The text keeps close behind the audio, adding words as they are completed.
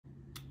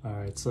All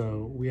right,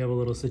 so we have a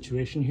little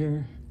situation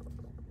here.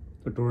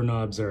 The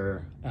doorknobs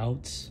are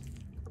out.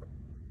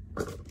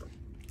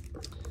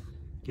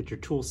 Get your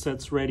tool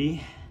sets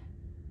ready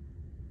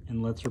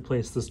and let's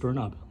replace this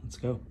doorknob. Let's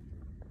go.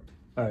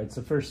 All right,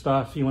 so first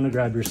off, you want to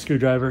grab your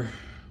screwdriver.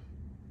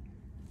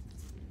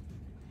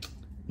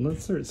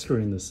 Let's start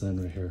screwing this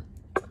in right here.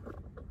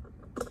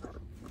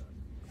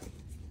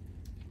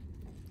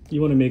 You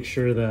want to make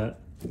sure that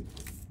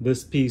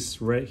this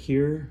piece right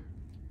here,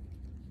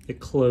 it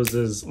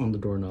closes on the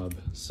doorknob.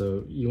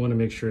 So you want to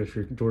make sure if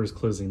your door is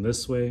closing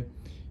this way,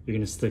 you're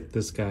going to stick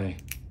this guy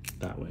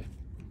that way.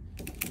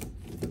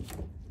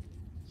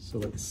 So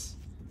let's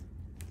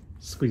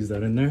squeeze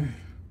that in there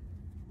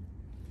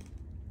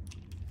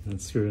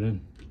and screw it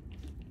in.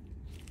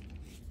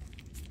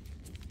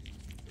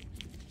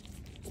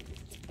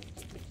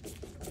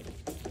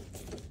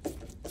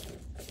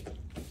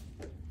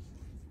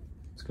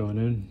 It's going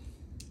in.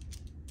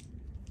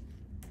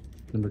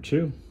 Number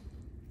two,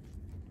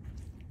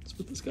 let's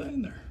put this guy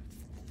in there.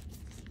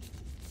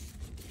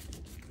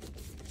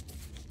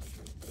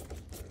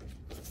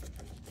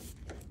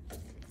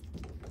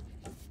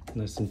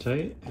 Nice and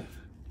tight.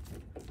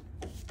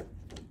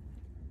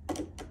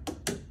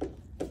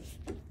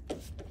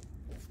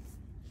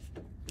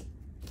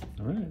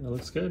 All right, that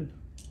looks good.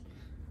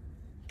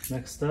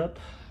 Next up,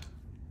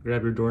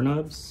 grab your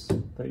doorknobs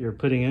that you're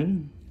putting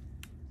in.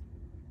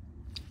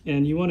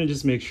 And you want to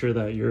just make sure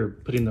that you're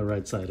putting the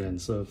right side in.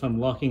 So if I'm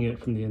locking it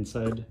from the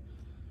inside,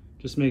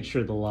 just make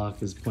sure the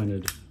lock is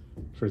pointed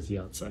towards the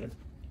outside.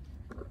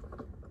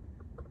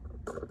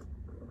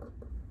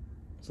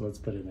 So let's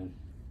put it in.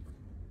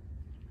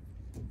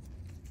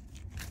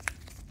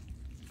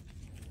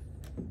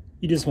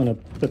 You just want to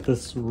put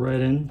this right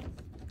in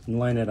and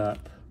line it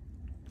up.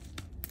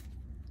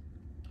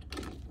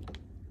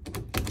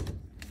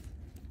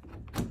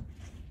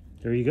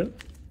 There you go.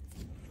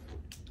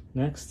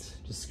 Next,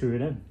 just screw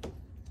it in.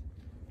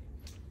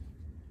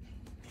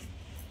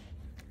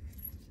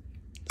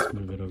 Let's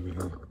move it over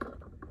here.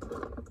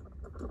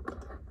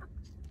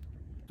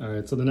 All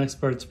right, so the next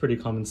part's pretty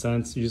common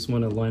sense. You just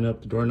want to line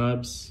up the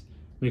doorknobs,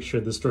 make sure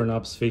this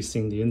doorknob's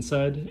facing the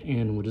inside,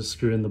 and we'll just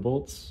screw in the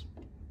bolts.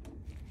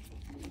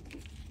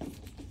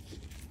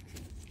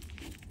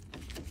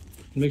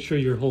 Make sure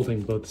you're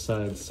holding both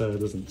sides so it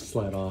doesn't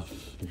slide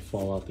off and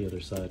fall off the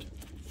other side.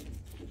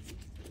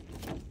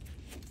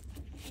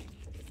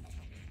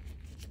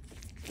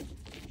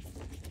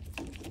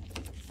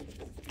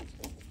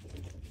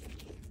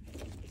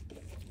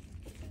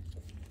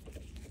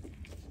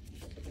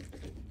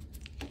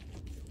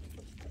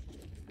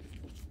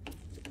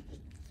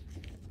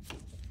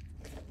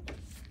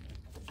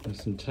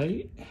 Nice and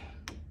tight.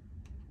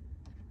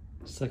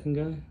 Second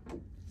guy.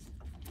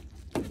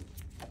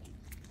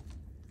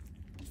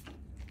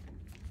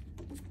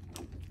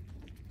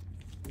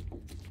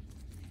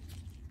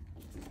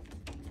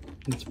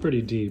 It's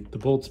pretty deep. The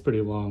bolt's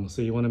pretty long,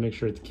 so you want to make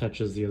sure it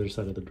catches the other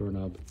side of the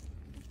doorknob.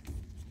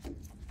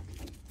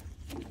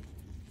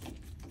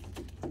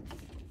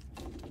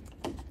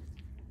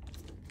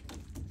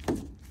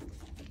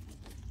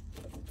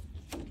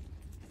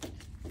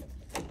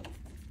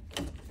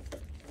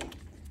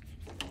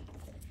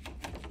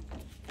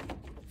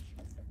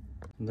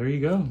 And there you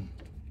go.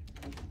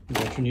 You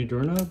got your new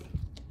doorknob.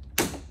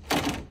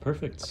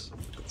 Perfect.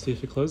 Let's see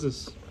if it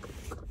closes.